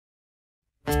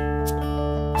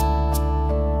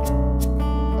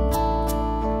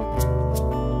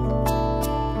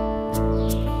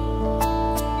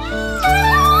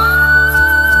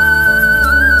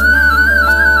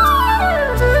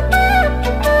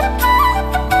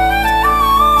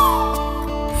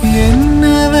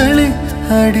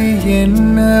அடி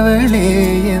என்னவளே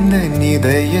எந்த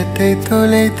இதயத்தை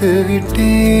தொலைத்து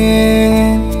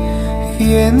விட்டேன்.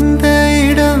 எந்த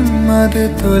இடம் அது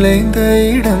தொலைந்த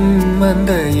இடம்,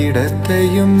 அந்த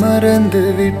இடத்தையும் மறந்து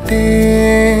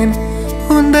விட்டேன்.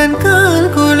 உந்தன்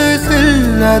கால்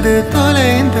கொலுசில் அது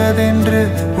தொலைந்ததென்று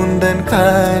உந்தன்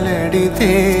காலடி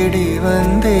தேடி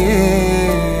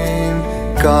வந்தேன்.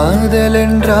 காதல்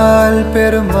என்றால்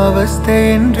பெரும் அவஸ்தை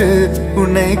என்று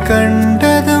உன்னை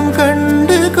கண்டதும்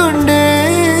கண்டு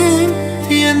கொண்டேன்.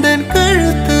 எந்தன்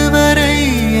கழுத்து வரை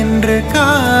என்று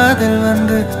காதல்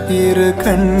வந்து இரு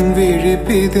கண் விழி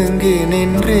பிதுங்கி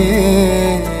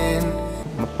நின்றேன்.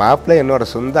 மாப்பிள்ளை என்னோட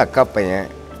சொந்த அக்கா பையன்.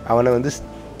 அவனை வந்து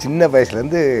சின்ன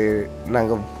வயசுலேருந்து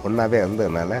நாங்கள் ஒன்றாவே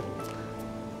இருந்ததுனால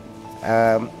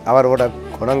அவரோட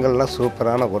குணங்கள்லாம்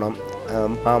சூப்பரான குணம்.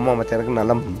 மாமா மச்சானுக்கு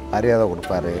நல்ல மரியாதை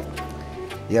கொடுப்பாரு.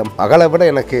 என் மகளை விட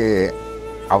எனக்கு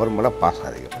அவர் மேலே பாசம்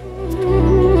அதிகம்.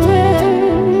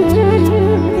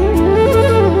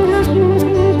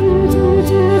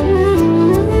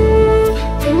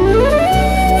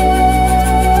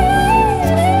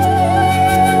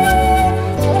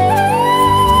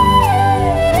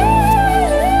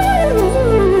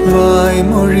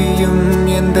 வாய்மொழியும்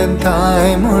எந்த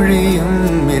தாய்மொழியும்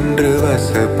என்று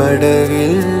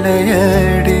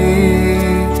வசப்படவில்லையடி.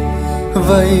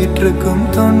 வயிற்றுக்கும்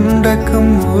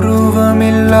தொண்டக்கும்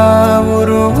உருவமில்லா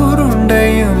ஒரு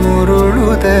உருண்டையும்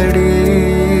உருளுதடி.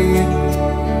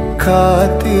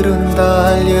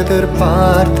 காத்திருந்தால்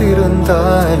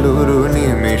எதிர்பார்த்திருந்தால் ஒரு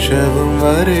நிமிஷமும்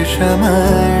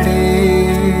வருஷமடி.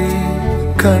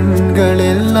 கண்கள்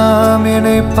எல்லாம்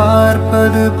என்னை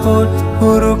பார்ப்பது போல்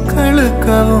ஒரு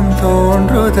கழுக்கவும்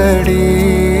தோன்றுதடி.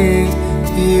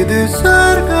 இது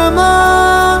சொர்க்கமா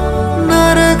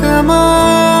நரகமா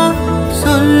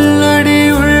சொல்லடி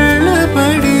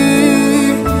உள்ளபடி.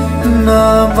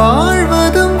 நான்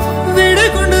வாழ்வதும் விடை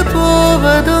கொண்டு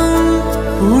போவதும்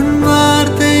உன்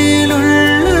வார்த்தையில்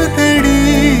உள்ளதடி.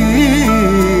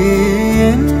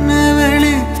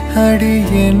 என்னவளே அடி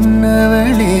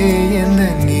என்னவளே எந்த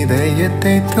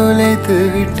இதயத்தை தொலைத்து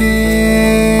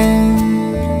விட்டேன்.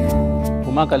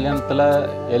 உமா கல்யாணத்தில்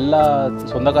எல்லா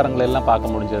சொந்தக்காரங்களெல்லாம்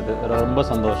பார்க்க முடிஞ்சது. ரொம்ப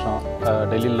சந்தோஷம்.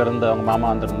 டெல்லியிலேருந்து அவங்க மாமா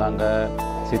வந்திருந்தாங்க,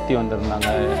 சித்தி வந்திருந்தாங்க,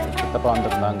 சித்தப்பா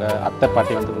வந்திருந்தாங்க, அத்தை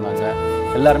பாட்டி வந்திருந்தாங்க,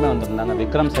 எல்லாருமே வந்திருந்தாங்க.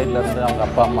 விக்ரம் சைட்லேருந்து அவங்க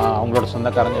அப்பா அம்மா அவங்களோட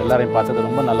சொந்தக்காரங்க எல்லாரையும் பார்த்தது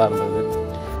ரொம்ப நல்லா இருந்தது.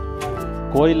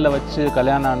 கோயிலில் வச்சு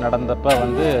கல்யாணம் நடந்தப்போ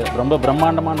வந்து ரொம்ப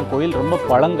பிரம்மாண்டமான கோயில், ரொம்ப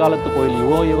பழங்காலத்து கோயில்,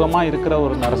 யுகமாக இருக்கிற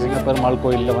ஒரு நரசிங்க பெருமாள்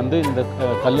கோயிலில் வந்து இந்த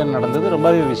கல்யாணம் நடந்தது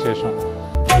ரொம்பவே விசேஷம்.